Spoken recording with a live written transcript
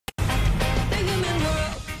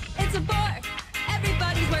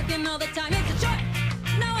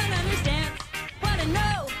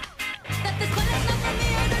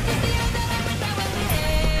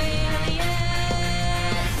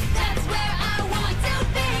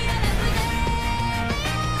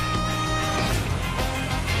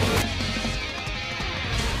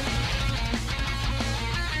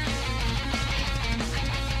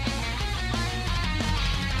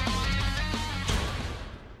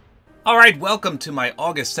Alright, welcome to my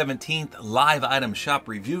August 17th live item shop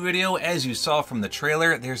review video. As you saw from the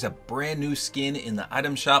trailer, there's a brand new skin in the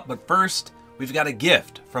item shop, but first, we've got a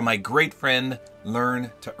gift from my great friend, Learn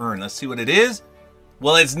to Earn. Let's see what it is.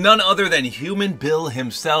 Well, it's none other than Human Bill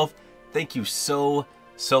himself. Thank you so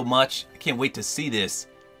much. I can't wait to see this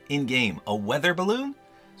in-game. A weather balloon?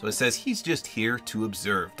 So it says he's just here to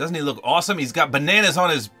observe. Doesn't he look awesome? He's got bananas on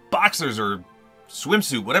his boxers or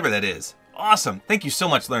swimsuit, whatever that is. Awesome. Thank you so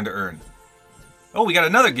much, Learn to Earn. Oh, we got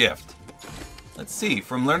another gift. Let's see,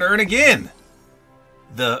 from Learn to Earn again.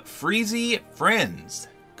 The Freezy Friends.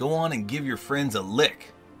 Go on and give your friends a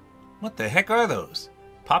lick. What the heck are those?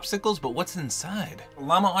 Popsicles, but what's inside?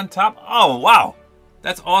 Llama on top? Oh, wow.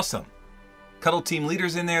 That's awesome. Cuddle Team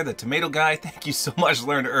Leader's in there, the tomato guy. Thank you so much,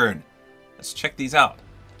 Learn to Earn. Let's check these out.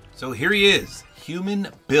 So here he is, Human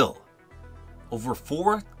Bill. Over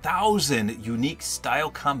 4,000 unique style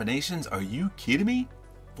combinations. Are you kidding me?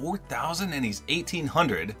 4,000 and he's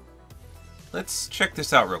 1,800. Let's check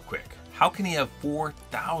this out real quick. How can he have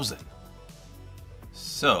 4,000?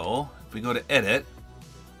 So, if we go to edit,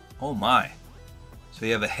 oh my. So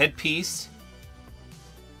you have a headpiece,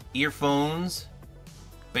 earphones,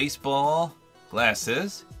 baseball,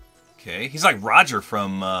 glasses. Okay, he's like Roger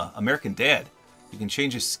from American Dad. You can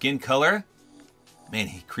change his skin color. Man,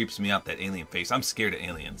 he creeps me out, that alien face. I'm scared of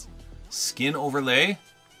aliens. Skin overlay.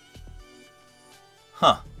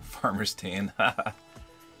 Huh, farmer's tan.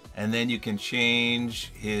 And then you can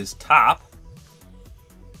change his top.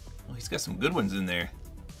 Oh, he's got some good ones in there.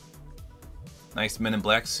 Nice Men in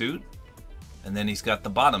Black suit. And then he's got the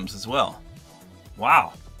bottoms as well.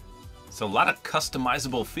 Wow. So a lot of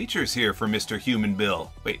customizable features here for Mr. Human Bill.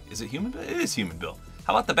 Wait, is it Human Bill? It is Human Bill.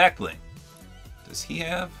 How about the back bling? Does he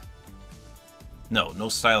have... No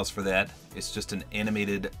styles for that. It's just an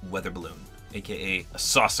animated weather balloon, aka a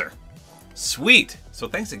saucer. Sweet! So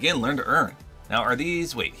thanks again, Learn to Earn. Now are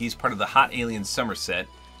these, wait, he's part of the Hot Alien Summer set.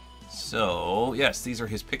 So, yes, these are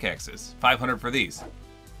his pickaxes. 500 for these.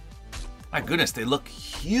 My goodness, they look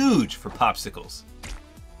huge for popsicles.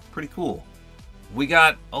 Pretty cool. We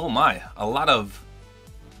got, oh my, a lot of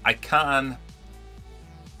Icon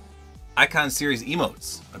series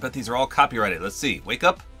emotes. I bet these are all copyrighted. Let's see, wake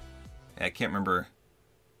up. I can't remember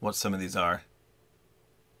what some of these are.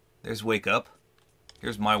 There's Wake Up.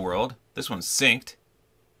 Here's My World. This one's Synced.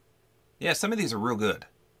 Yeah, some of these are real good.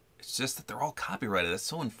 It's just that they're all copyrighted. That's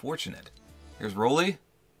so unfortunate. Here's Rolly.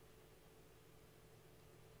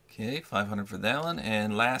 Okay, 500 for that one.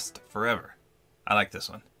 And Last Forever. I like this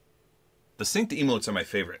one. The Synced emotes are my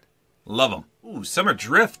favorite. Love them. Ooh, Summer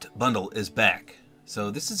Drift bundle is back. So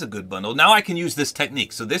this is a good bundle. Now I can use this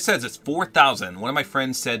technique. So this says it's 4,000. One of my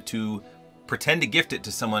friends said to pretend to gift it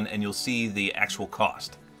to someone and you'll see the actual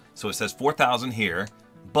cost. So it says 4,000 here.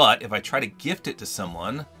 But if I try to gift it to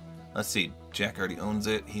someone, let's see, Jack already owns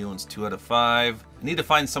it. He owns 2 out of 5. I need to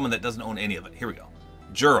find someone that doesn't own any of it. Here we go.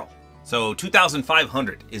 Jurl. So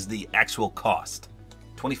 2,500 is the actual cost.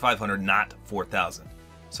 2,500, not 4,000.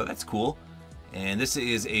 So that's cool. And this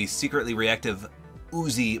is a secretly reactive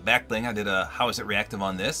Uzi back bling. I did a how is it reactive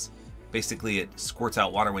on this. Basically it squirts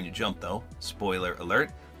out water when you jump though. Spoiler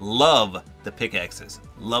alert. Love the pickaxes.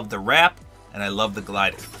 Love the wrap. And I love the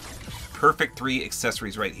gliding. Perfect 3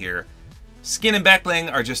 accessories right here. Skin and back bling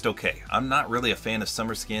are just okay. I'm not really a fan of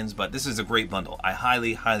summer skins, but this is a great bundle. I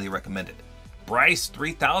highly recommend it. Bryce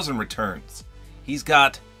 3000 returns. He's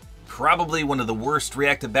got probably one of the worst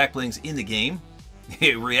reactive back blings in the game.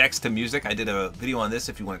 It reacts to music. I did a video on this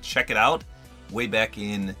if you want to check it out. Way back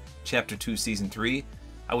in Chapter 2, Season 3,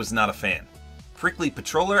 I was not a fan. Prickly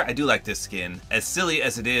Patroller, I do like this skin. As silly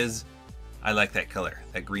as it is, I like that color,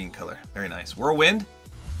 that green color. Very nice. Whirlwind,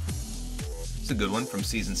 it's a good one from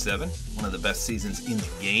Season 7. One of the best seasons in the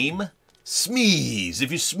game. Smeeze,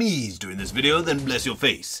 if you sneeze during this video, then bless your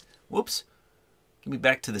face. Whoops. Give me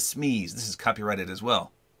back to the smeeze. This is copyrighted as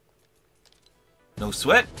well. No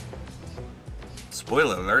Sweat.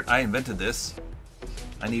 Spoiler alert, I invented this.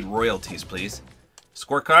 I need royalties, please.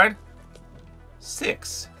 Scorecard?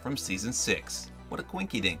 6 from Season 6. What a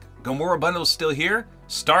quinky dink. Gamora bundle's still here.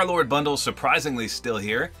 Star-Lord bundle surprisingly still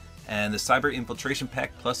here. And the Cyber Infiltration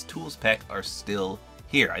Pack plus Tools Pack are still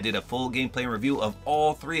here. I did a full gameplay review of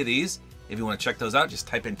all 3 of these. If you want to check those out, just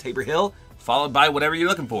type in Tabor Hill, followed by whatever you're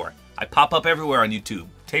looking for. I pop up everywhere on YouTube.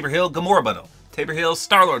 Tabor Hill Gamora bundle. Tabor Hill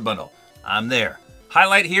Star-Lord bundle. I'm there.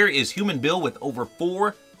 Highlight here is Human Bill with over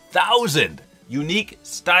 4,000 unique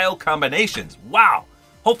style combinations. Wow!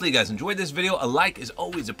 Hopefully you guys enjoyed this video. A like is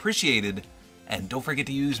always appreciated. And don't forget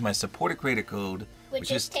to use my Support-A-Creator Code,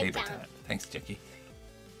 which is Tabor Time. Thanks, Jackie.